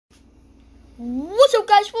What's up,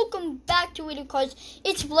 guys? Welcome back to Video Cards.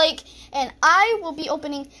 It's Blake, and I will be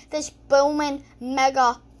opening this Bowman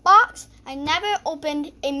Mega Box. I never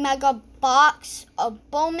opened a Mega Box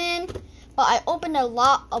of Bowman, but I opened a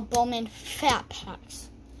lot of Bowman Fat Packs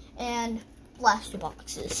and blaster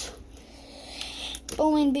boxes.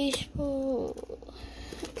 Bowman Baseball.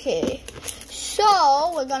 Okay,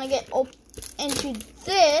 so we're gonna get into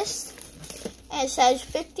this, and it says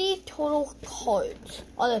 50 total cards.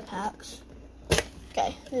 Other packs.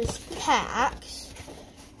 Okay, there's packs.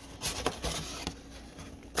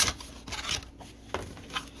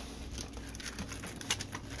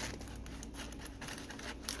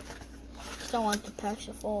 Just don't want the packs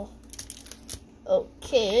to fall.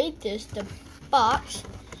 Okay, there's the box.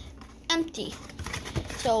 Empty.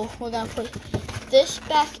 So we're gonna put this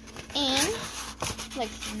back in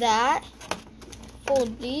like that.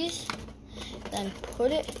 Fold these, then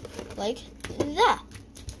put it like that.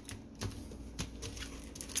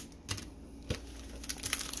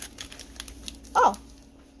 Oh,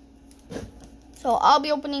 so I'll be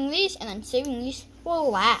opening these and then saving these for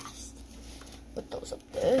last. Put those up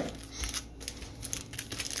there.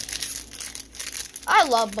 I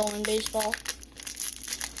love Bowman Baseball.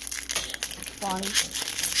 Fun.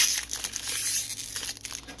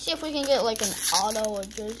 See if we can get like an auto or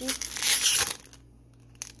jersey.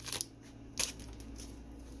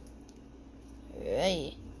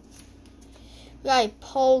 Right. We got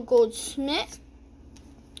Paul Goldsmith.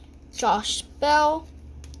 Josh Bell,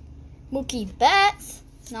 Mookie Betts,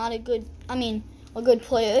 not a good, a good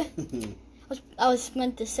player. I was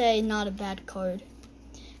meant to say not a bad card.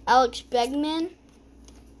 Alex Bregman,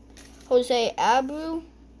 Jose Abreu,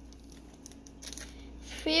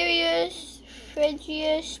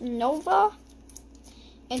 Frigius Nova,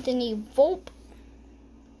 Anthony Volpe,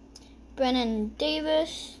 Brennan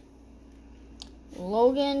Davis,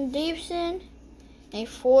 Logan Davison, and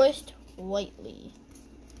Forrest Whiteley.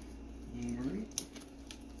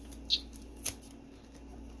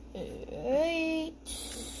 Alright.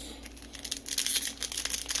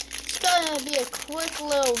 It's gonna be a quick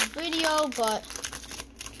little video, but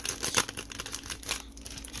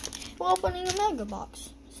we're opening a Mega Box.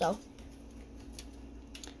 So,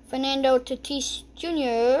 Fernando Tatis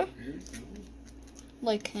Jr.,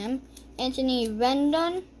 like him. Anthony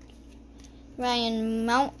Rendon, Ryan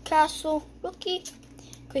Mountcastle, rookie.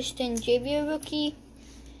 Christian Javier, rookie.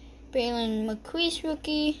 Braylon McQueese,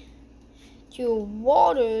 rookie. Drew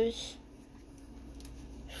Waters,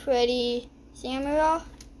 Freddie Zamora,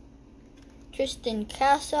 Tristan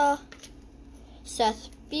Casa, Seth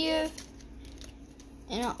Beer,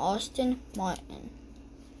 and Austin Martin.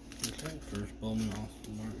 Okay, first Bowman,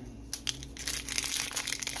 Austin Martin.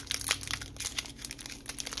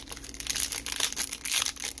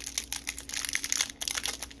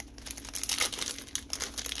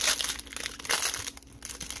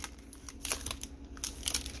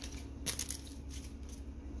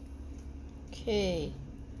 Okay.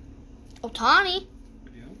 Otani.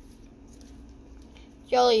 Yeah.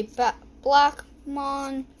 Jelly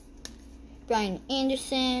Blackmon. Brian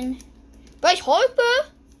Anderson. Bryce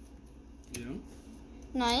Harper. Yeah.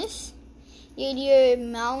 Nice. Yadier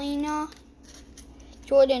Molina.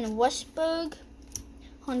 Jordan Westberg.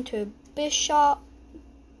 Hunter Bishop.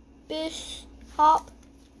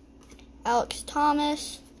 Alex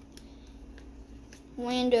Thomas.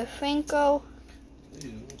 Wander Franco.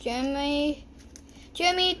 Yeah.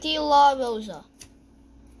 Jeremy De La Rosa.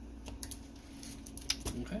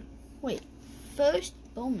 Okay. Wait, first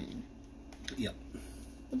Bowman. Yep.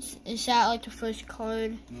 Is that like the first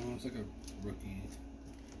card? No, it's like a rookie.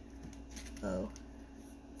 Oh.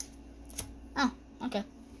 Oh, okay.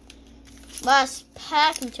 Last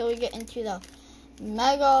pack until we get into the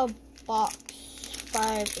Mega Box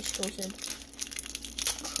 5 exclusive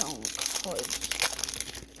Chrome cards.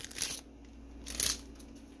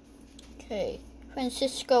 Okay.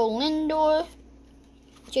 Francisco Lindor,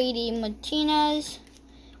 JD Martinez,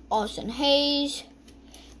 Austin Hayes,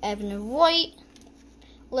 Evan White,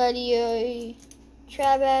 Leody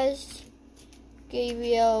Chavez,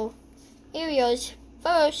 Gabriel Arias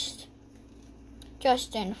first,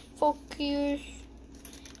 Justin Focus,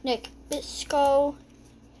 Nick Bitsko,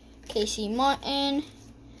 Casey Martin,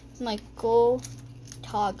 Michael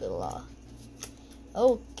Togula.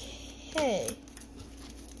 Okay.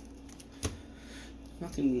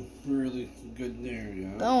 Nothing really good there,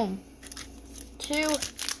 yeah. Boom. 2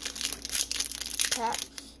 packs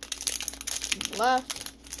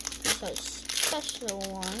left. This is a special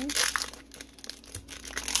one.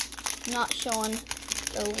 Not showing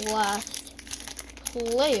the last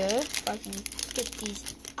player. If I can get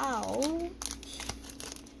these out.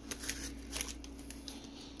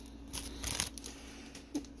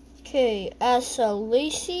 Okay, as a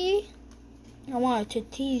Lacey, I want a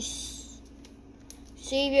Tatis.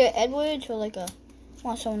 Xavier Edwards or like a, I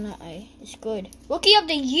want someone that is good. Rookie of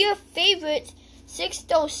the Year favorite,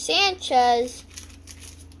 Sixto Sanchez.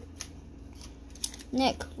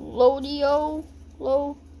 Nick Lodio,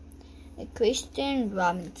 and Christian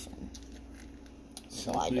Robinson.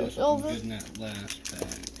 Slide those over. Good in that last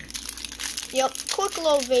pack. Yep, quick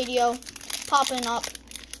little video popping up.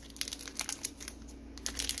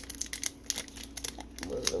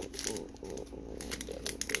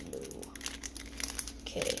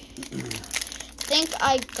 Okay. I think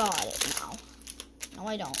I got it now. No,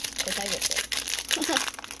 I don't, because I ripped it.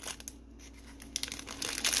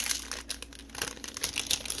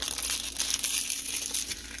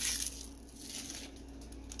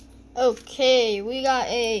 Okay, we got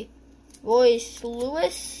a Royce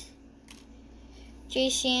Lewis,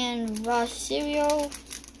 Jason Rosario.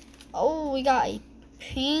 Oh, we got a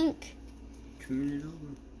pink. Turn it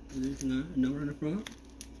over. There's not a number in the front?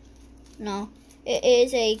 No, it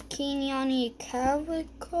is a Kenyani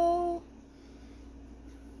Calico.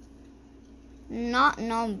 Not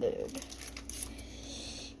numbered.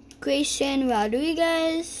 Grayson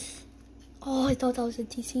Rodriguez. Oh, I thought that was a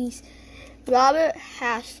TC's. Robert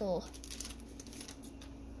Hassel.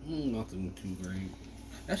 Nothing too great.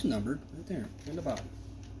 That's numbered right there in the bottom.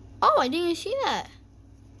 Oh, I didn't see that.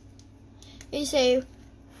 It's a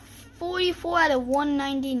 44 out of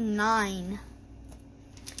 199.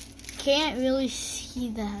 Can't really see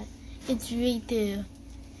that. It's right there.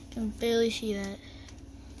 Can barely see that.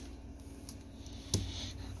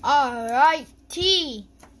 Alrighty.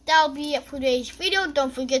 That'll be it for today's video.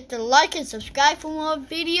 Don't forget to like and subscribe for more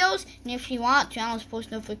videos. And if you want, channel's post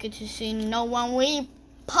notifications so you know when we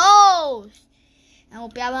post. I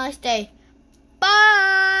hope you have a nice day.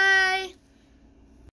 Bye.